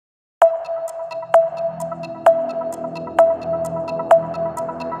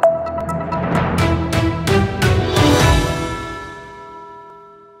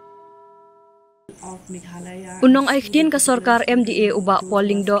Unong aikdin ka sorkar MDA ubak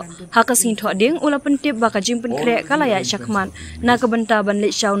polling do hakasing thoding ula pentip baka jimpun krek kalaya chakman na kabenta ban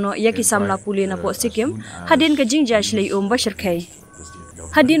leit shauno yaki samla pule na po Sikkim hadin ka jingshlei bashirkai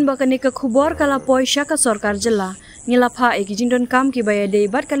hadin baka ni ka khubor kala poi shaka sorkar jilla ngilapha eki jindon kam ki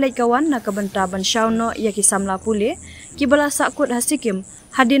bayade bat ka leit kawan na kabenta ban shauno yaki samla pule ki bala sakut ha Sikkim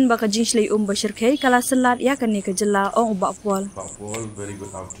hadin baka jingshlei bashirkai kala Syllad ya kan ni ka jilla ong ubak pol. Very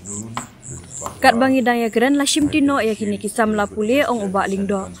good afternoon. Kat bangi dang ya keren la shimtino ya kini kisam la pule ong ubak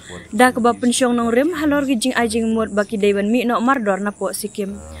lingdo. Da keba pensyong nong rim halor gijing ajing mut baki dewan mi no mardor na po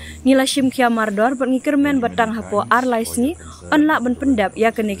Sikkim. Ngila shim kia mardor per ngikirmen batang hapo arlais ni onla ban pendap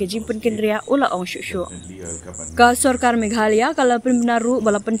ya kene ke jimpen kendria ula ong syuk. Ka sorkar Meghalaya kala penbenaru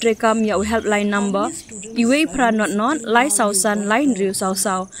bala pentrekam ya helpline number iwe pra not lai sausan lain riu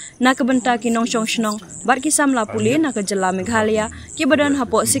sausau. Na kebenta kinong syong shnong bat kisam la pule na ke jela Meghalaya ki badan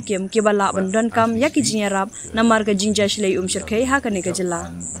hapo Sikkim ki bala dan kam yaki jinyarap namar ka jingshlei syirkai ha kane ka jela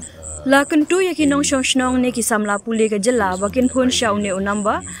la kentu yaki nong shong ne ki samla pule ka jela bakin phun shau ne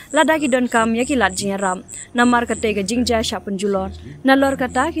unamba lada ki don kam yaki lat jinyarap namar ka te ka jingja sha penjulor nalor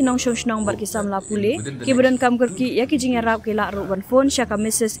kata ki nong shong bar ki samla pule ki badan kam kurki yaki jinyarap ki la ru ban phun sha ka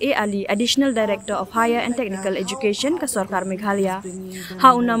Mrs. A Ali Additional Director of Higher and Technical Education ka sorkar Meghalaya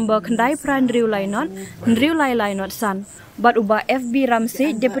ha unamba khandai pran riu lai lainot san But uba FB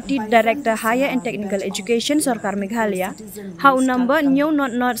Ramsey, Deputy Director Higher and Technical Education Sorkar Meghalaya, how number nyo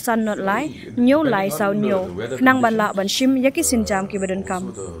not san not lai, nyo lai sao nyo, nang ban la ban shim yaki sinjam ki badan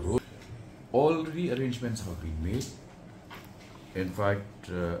kam. All the arrangements have been made. In fact,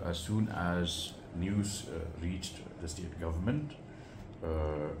 as soon as news reached the state government,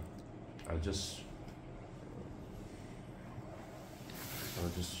 I'll just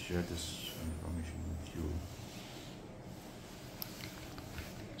share this information with you.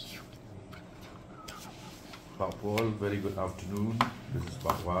 Paul, very good afternoon. This is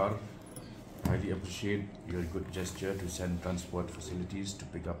Bakwar. I highly appreciate your good gesture to send transport facilities to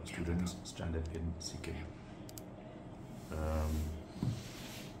pick up students stranded in Sikkim.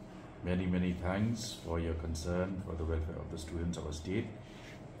 Many thanks for your concern for the welfare of the students of our state.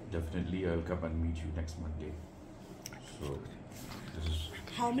 Definitely, I'll come and meet you next Monday. So, this is.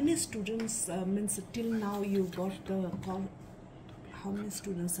 How many students, means till now you got the call, how many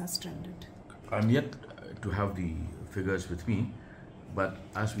students are stranded? I'm yet to have the figures with me, but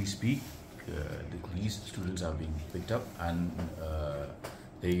as we speak, these students are being picked up, and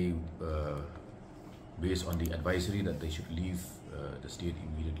they, based on the advisory that they should leave the state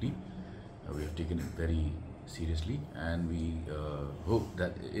immediately, we have taken it very seriously, and we hope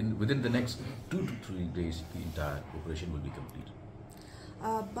that within the next 2 to 3 days, the entire operation will be completed.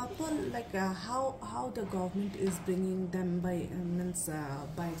 Bapal, like how the government is bringing them by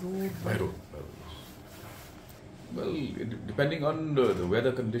by road? By road. Well, depending on the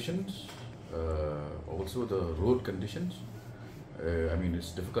weather conditions, also the road conditions. I mean,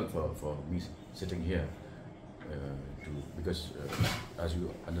 it's difficult for me sitting here because as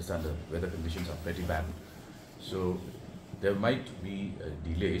you understand, the weather conditions are pretty bad. So there might be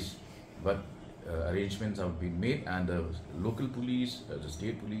delays, but arrangements have been made, and the local police, the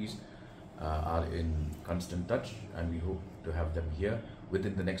state police are in constant touch, and we hope to have them here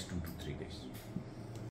within the next 2 to 3 days.